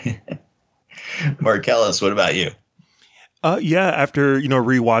 Marcellus, what about you? After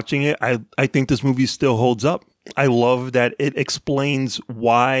rewatching it, I think this movie still holds up. I love that it explains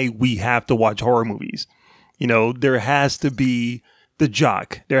why we have to watch horror movies. There has to be the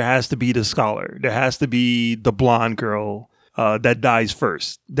jock, there has to be the scholar, there has to be the blonde girl that dies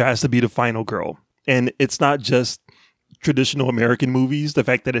first, there has to be the final girl, and it's not just traditional American movies. The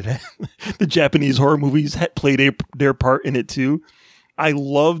fact that the Japanese horror movies played their part in it too. I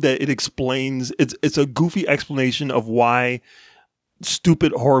love that it explains. It's a goofy explanation of why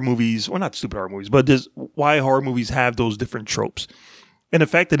stupid horror movies, or not stupid horror movies, but why horror movies have those different tropes, and the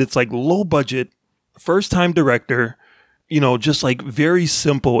fact that it's like low budget, first time director, just like very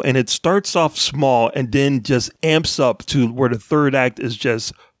simple, and it starts off small and then just amps up to where the third act is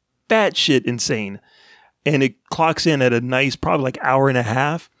just batshit insane. And it clocks in at a nice, probably like hour and a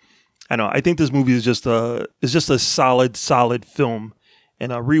half. I know. I think this movie is just a solid film.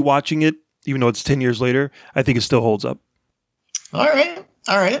 And rewatching it, even though it's 10 years later, I think it still holds up. All right.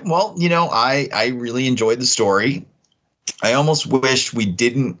 Well, I really enjoyed the story. I almost wish we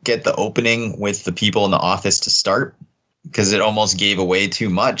didn't get the opening with the people in the office to start, because it almost gave away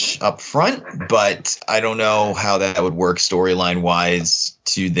too much up front. But I don't know how that would work storyline wise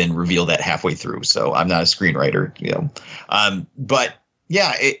to then reveal that halfway through. So I'm not a screenwriter, but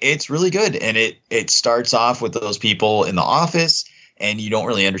yeah, it's really good. And it starts off with those people in the office and you don't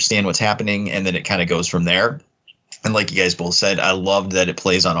really understand what's happening. And then it kind of goes from there. And like you guys both said, I loved that it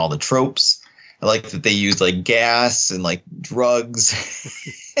plays on all the tropes. I like that they use like gas and like drugs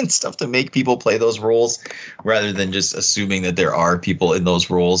and stuff to make people play those roles rather than just assuming that there are people in those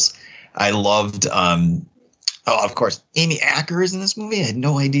roles. I loved, of course, Amy Acker is in this movie. I had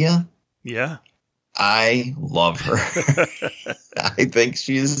no idea. Yeah. I love her. I think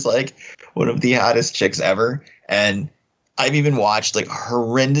she's like one of the hottest chicks ever. And I've even watched like a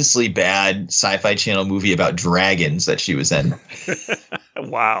horrendously bad Sci-Fi Channel movie about dragons that she was in.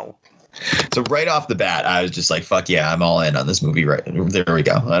 Wow. So right off the bat, I was just like, fuck yeah, I'm all in on this movie. Right there we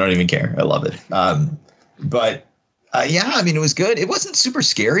go. I don't even care. I love it. But it was good. It wasn't super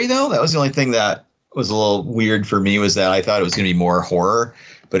scary, though. That was the only thing that was a little weird for me, was that I thought it was going to be more horror,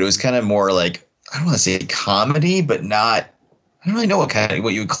 but it was kind of more like, I don't want to say comedy, but not, I don't really know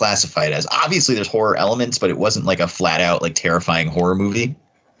what you would classify it as. Obviously, there's horror elements, but it wasn't like a flat out like terrifying horror movie.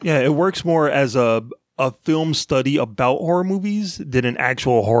 Yeah, it works more as a film study about horror movies than an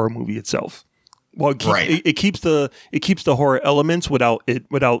actual horror movie itself. Well, it keeps the horror elements without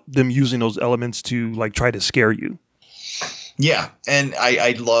them using those elements to like try to scare you. Yeah, and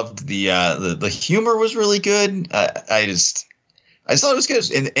I loved the humor was really good. I thought it was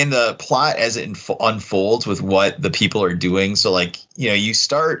good in the plot as it unfolds with what the people are doing. So like, you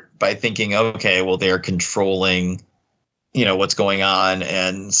start by thinking, okay, well, they're controlling what's going on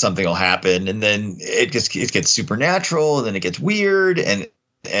and something will happen. And then it gets supernatural and then it gets weird and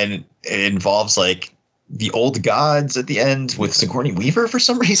it involves like the old gods at the end with Sigourney Weaver for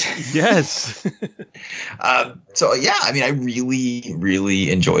some reason. Yes. So yeah, I mean, I really, really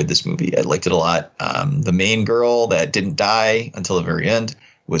enjoyed this movie. I liked it a lot. The main girl that didn't die until the very end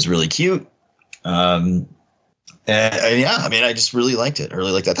was really cute. And yeah, I mean, I just really liked it. I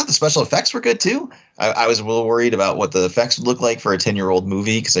really liked it. I thought the special effects were good too. I was a little worried about what the effects would look like for a 10-year-old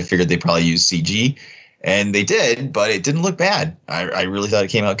movie because I figured they'd probably use CG, and they did, but it didn't look bad. I really thought it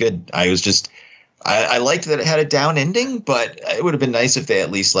came out good. I liked that it had a down ending, but it would have been nice if they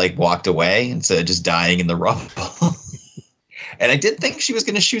at least like walked away instead of just dying in the rubble. And I did think she was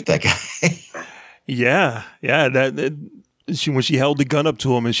going to shoot that guy. Yeah. When she held the gun up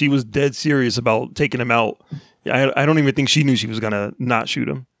to him and she was dead serious about taking him out. I don't even think she knew she was going to not shoot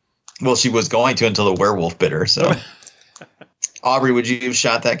him. Well, she was going to until the werewolf bit her. So, Aubrey, would you have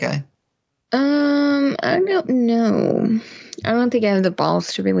shot that guy? I don't know. I don't think I have the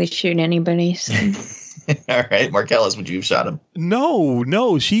balls to really shoot anybody. So. All right, Marcellus, would you have shot him?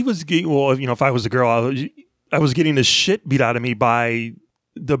 No. She was getting, well, if I was a girl, I was getting the shit beat out of me by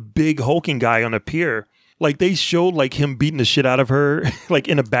the big hulking guy on a pier. Like they showed like him beating the shit out of her, like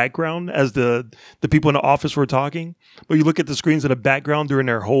in the background as the people in the office were talking. But you look at the screens in the background during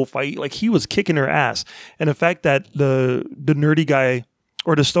their whole fight, like he was kicking her ass. And the fact that the nerdy guy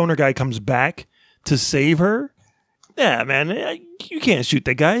or the stoner guy comes back to save her, yeah, man, you can't shoot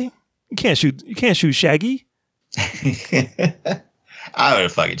that guy. You can't shoot Shaggy. I would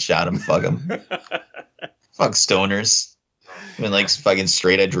have fucking shot him. Fuck him. Fuck stoners. I mean, like fucking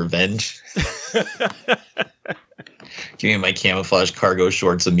straight edge revenge. Give me my camouflage cargo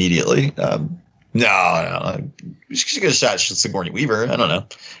shorts immediately. No. She could have shot Sigourney Weaver. I don't know.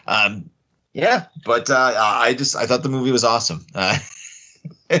 Yeah, but I thought the movie was awesome.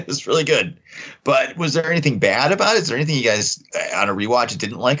 It was really good. But was there anything bad about it? Is there anything you guys on a rewatch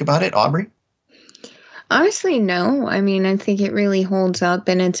didn't like about it, Aubrey? Honestly, no. I mean, I think it really holds up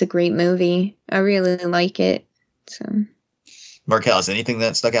and it's a great movie. I really like it. So, Marcellus, anything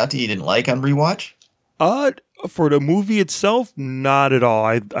that stuck out to you didn't like on rewatch? For the movie itself, not at all.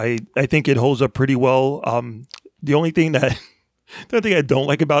 I think it holds up pretty well. The only thing I don't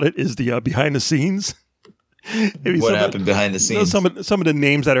like about it is the behind the scenes. What happened behind the scenes? Some of the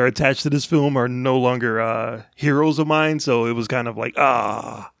names that are attached to this film are no longer heroes of mine, so it was kind of like,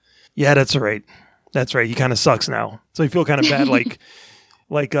 yeah, that's right. That's right. He kind of sucks now. So you feel kind of bad,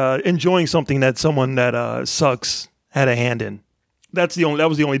 like enjoying something that someone that sucks had a hand in. That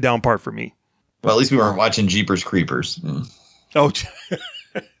was the only down part for me. Well, at least we weren't watching Jeepers Creepers. Oh,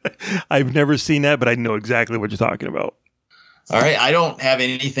 I've never seen that, but I know exactly what you're talking about. All right. I don't have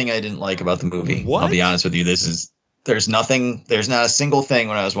anything I didn't like about the movie. What? I'll be honest with you. There's not a single thing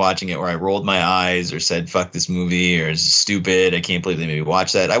when I was watching it where I rolled my eyes or said, fuck this movie or it's stupid. I can't believe they made me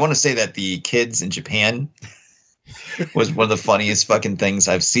watch that. I want to say that the kids in Japan was one of the funniest fucking things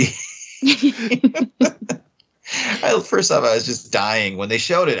I've seen. First off, I was just dying when they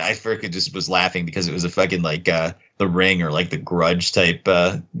showed it. I freaking just was laughing because it was a fucking like The Ring or like the Grudge type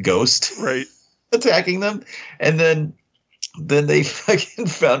ghost, right, attacking them, and then they fucking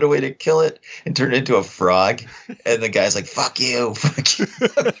found a way to kill it and turn it into a frog, and the guy's like, "Fuck you."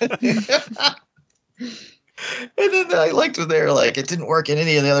 And then I liked when they were like, it didn't work in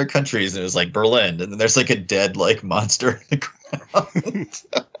any of the other countries, and it was like Berlin, and then there's like a dead like monster in the ground.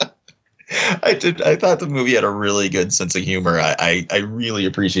 I thought the movie had a really good sense of humor. I really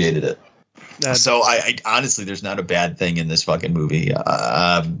appreciated it. So I honestly, there's not a bad thing in this fucking movie.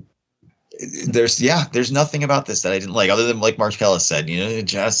 There's nothing about this that I didn't like, other than like Marcellus said,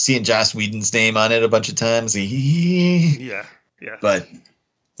 just seeing Joss Whedon's name on it a bunch of times. Yeah. But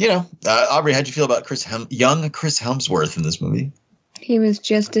Aubrey, how'd you feel about young Chris Hemsworth in this movie? He was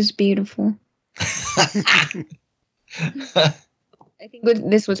just as beautiful. I think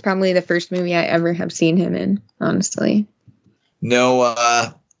this was probably the first movie I ever have seen him in, honestly.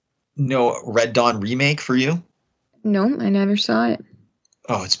 No Red Dawn remake for you? No, I never saw it.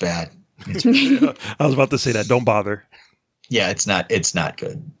 Oh, it's bad. I was about to say that. Don't bother. Yeah, it's not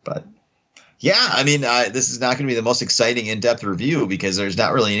good. But yeah, I mean, this is not going to be the most exciting in-depth review because there's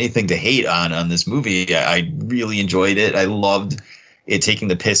not really anything to hate on this movie. I really enjoyed it. I loved it taking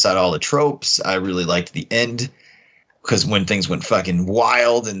the piss out of all the tropes. I really liked the end. Because when things went fucking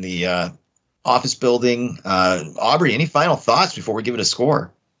wild in the office building. Aubrey, any final thoughts before we give it a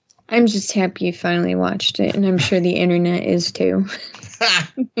score? I'm just happy you finally watched it, and I'm sure the internet is too.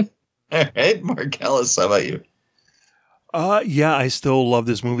 All right, Marcellus, how about you? Yeah, I still love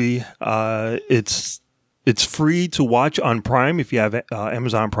this movie. It's free to watch on Prime if you have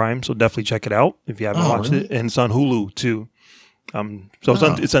Amazon Prime, so definitely check it out if you haven't watched it. And it's on Hulu too. So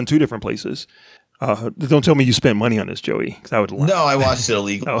it's on 2 different places. Don't tell me you spent money on this, Joey, because I would laugh. No, I watched it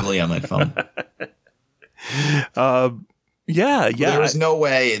illegally on my phone. Yeah. There was no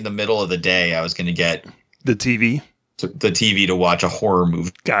way in the middle of the day I was going to get the TV to watch a horror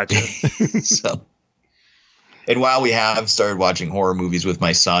movie. Gotcha. So, and while we have started watching horror movies with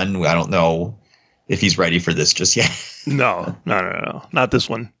my son, I don't know if he's ready for this just yet. No, not this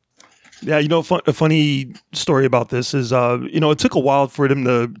one. Yeah, a funny story about this is, it took a while for them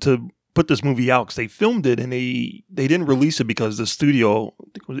to put this movie out because they filmed it and they didn't release it because the studio, I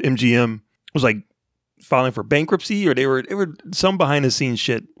think it was MGM, was like filing for bankruptcy, or they were some behind the scenes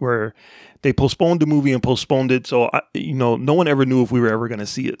shit where they postponed the movie and postponed it. So no one ever knew if we were ever going to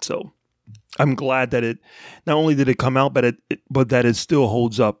see it. So I'm glad that it not only did it come out, but that it still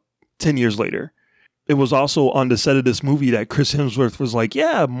holds up 10 years later. It was also on the set of this movie that Chris Hemsworth was like,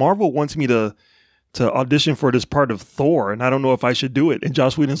 "Yeah, Marvel wants me to audition for this part of Thor, and I don't know if I should do it." And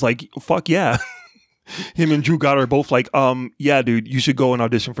Joss Whedon's like, "Fuck yeah." Him and Drew Goddard are both like, "Yeah, dude, you should go and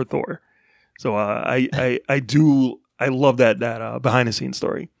audition for Thor." So I love that behind the scenes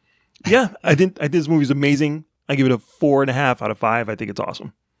story. Yeah, I think this movie's amazing. I give it a 4.5 out of 5. I think it's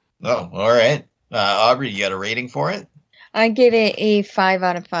awesome. Oh, all right. Aubrey, you got a rating for it? I give it a 5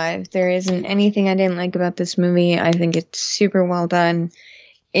 out of 5. There isn't anything I didn't like about this movie. I think it's super well done.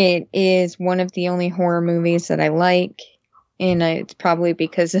 It is one of the only horror movies that I like, and it's probably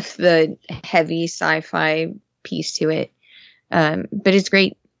because of the heavy sci-fi piece to it. But it's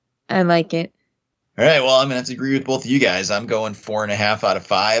great. I like it. All right. Well, I'm going to have to agree with both of you guys. I'm going 4.5 out of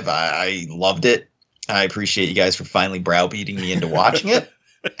 5. I loved it. I appreciate you guys for finally browbeating me into watching it.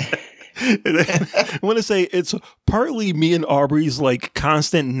 I want to say it's partly me and Aubrey's like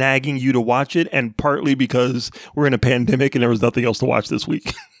constant nagging you to watch it, and partly because we're in a pandemic and there was nothing else to watch this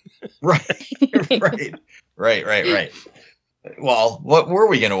week. Right. Well, what were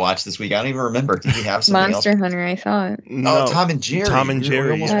we going to watch this week? I don't even remember. Did we have something Monster else? Hunter, I thought. No. Tom and Jerry. Tom and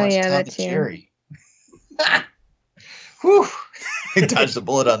Jerry. That's Jerry. Whew. I dodged a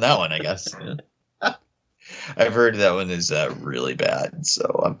bullet on that one, I guess. I've heard that one is really bad,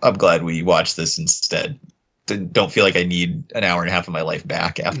 so I'm glad we watched this instead. Don't feel like I need an hour and a half of my life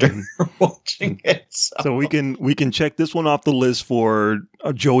back after watching it. So we can check this one off the list for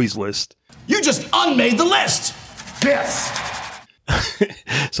Joey's list. You just unmade the list. Yes.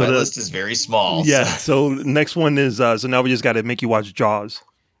 So my list is very small. Yeah. So next one is so now we just got to make you watch Jaws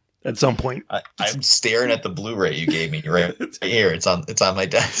at some point. I'm staring at the Blu-ray you gave me right here. It's on my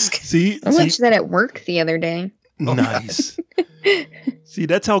desk. See, I watched that at work the other day. Nice. See,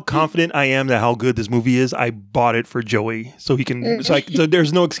 that's how confident I am that how good this movie is. I bought it for Joey so he can. So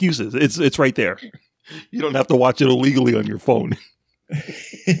there's no excuses. It's right there. You don't have to watch it illegally on your phone.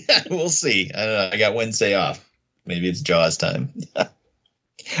 We'll see. I don't know. I got Wednesday off. Maybe it's Jaws time.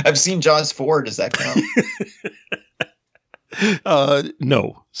 I've seen Jaws 4. Does that count?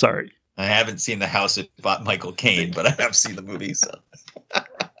 No, sorry. I haven't seen The House That Bought Michael Caine, but I have seen the movie. So.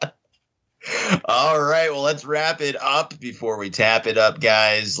 All right, well, let's wrap it up before we tap it up,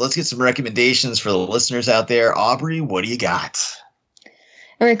 guys. Let's get some recommendations for the listeners out there. Aubrey, what do you got?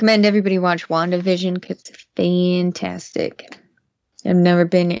 I recommend everybody watch WandaVision because it's fantastic. I've never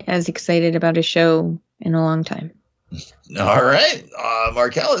been as excited about a show in a long time. All right.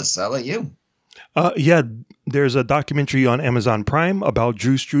 Marcellus, how about you? Yeah, there's a documentary on Amazon Prime about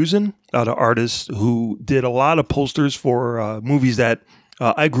Drew Struzan, the artist who did a lot of posters for movies that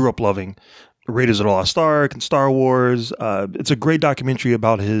I grew up loving. Raiders of the Lost Ark and Star Wars. It's a great documentary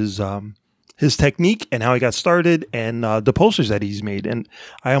about his technique and how he got started and the posters that he's made. And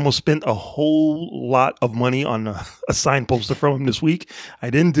I almost spent a whole lot of money on a signed poster from him this week.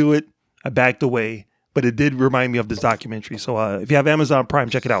 I didn't do it. I backed away. But it did remind me of this documentary. So if you have Amazon Prime,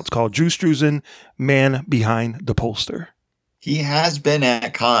 check it out. It's called Drew Struzan, Man Behind the Poster. He has been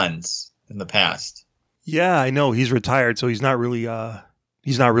at cons in the past. Yeah, I know. He's retired, so he's not really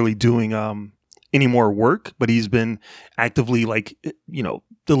doing any more work, but he's been actively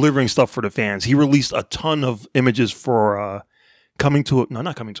delivering stuff for the fans. He released a ton of images for Boomerang,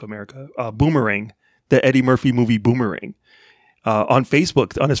 the Eddie Murphy movie Boomerang. On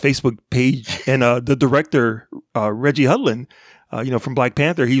Facebook, on his Facebook page, and the director Reggie Hudlin, from Black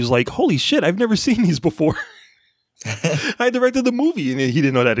Panther, he was like, "Holy shit, I've never seen these before." I directed the movie, and he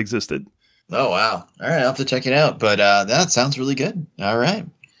didn't know that existed. Oh wow! All right, I'll have to check it out. But that sounds really good. All right.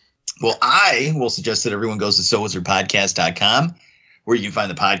 Well, I will suggest that everyone goes to SoWizardPodcast.com, where you can find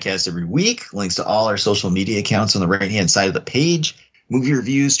the podcast every week. Links to all our social media accounts on the right-hand side of the page. Movie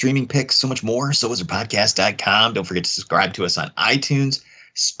reviews, streaming picks, so much more. SoWizardPodcast.com. Don't forget to subscribe to us on iTunes,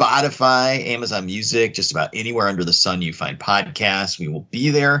 Spotify, Amazon Music, just about anywhere under the sun you find podcasts. We will be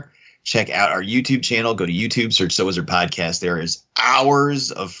there. Check out our YouTube channel. Go to YouTube, search So Wizard Podcast. There is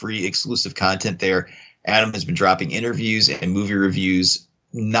hours of free exclusive content there. Adam has been dropping interviews and movie reviews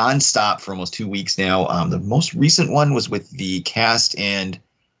nonstop for almost 2 weeks now. The most recent one was with the cast and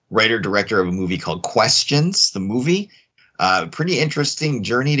writer-director of a movie called Questions, the movie. Pretty interesting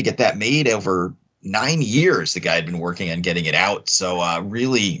journey to get that made. Over 9 years the guy had been working on getting it out. So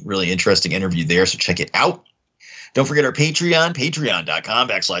really, really interesting interview there. So check it out. Don't forget our Patreon,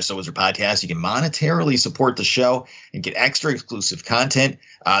 patreon.com/So Wizard Podcast. You can monetarily support the show and get extra exclusive content.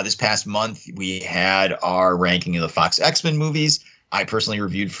 This past month, we had our ranking of the Fox X-Men movies. I personally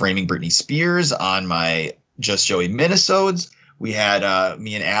reviewed Framing Britney Spears on my Just Joey minisodes. We had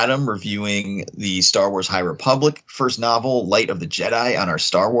me and Adam reviewing the Star Wars High Republic first novel, Light of the Jedi, on our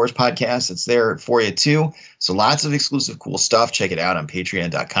Star Wars podcast. It's there for you too. So lots of exclusive cool stuff. Check it out on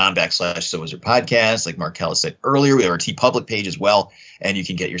patreon.com/So Wizard Podcast. Like Mark Kellis said earlier, we have our TeePublic page as well, and you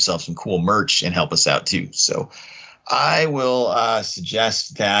can get yourself some cool merch and help us out too. So I will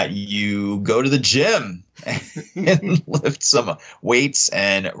suggest that you go to the gym and lift some weights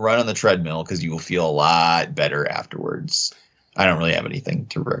and run on the treadmill, because you will feel a lot better afterwards. I don't really have anything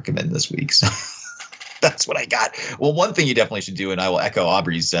to recommend this week, so that's what I got. Well, one thing you definitely should do, and I will echo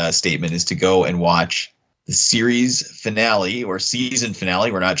Aubrey's statement, is to go and watch the series finale or season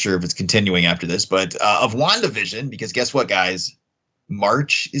finale. We're not sure if it's continuing after this, but of WandaVision, because guess what, guys?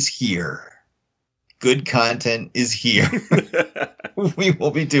 March is here. Good content is here. We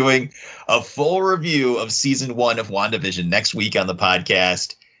will be doing a full review of season 1 of WandaVision next week on the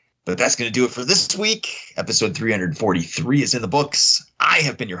podcast. But that's going to do it for this week. Episode 343 is in the books. I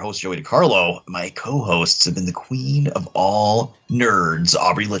have been your host, Joey DiCarlo. My co-hosts have been the queen of all nerds,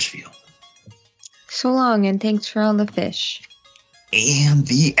 Aubrey Litchfield. So long, and thanks for all the fish. And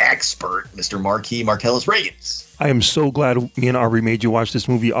the expert, Mr. Marquis Martellus Reagans. I am so glad me and Aubrey made you watch this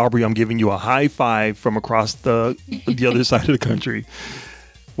movie. Aubrey, I'm giving you a high five from across the other side of the country.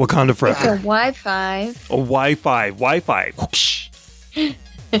 Wakanda forever. It's a Wi-Fi. A Wi-Fi. Wi-Fi. Whoosh.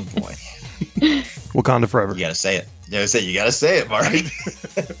 Oh boy. Wakanda forever. You gotta say it. You gotta say it, Mark.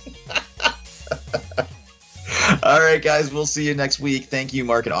 All right, guys. We'll see you next week. Thank you,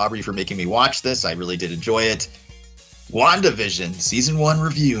 Mark and Aubrey, for making me watch this. I really did enjoy it. WandaVision Season 1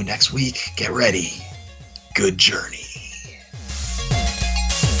 review next week. Get ready. Good journey.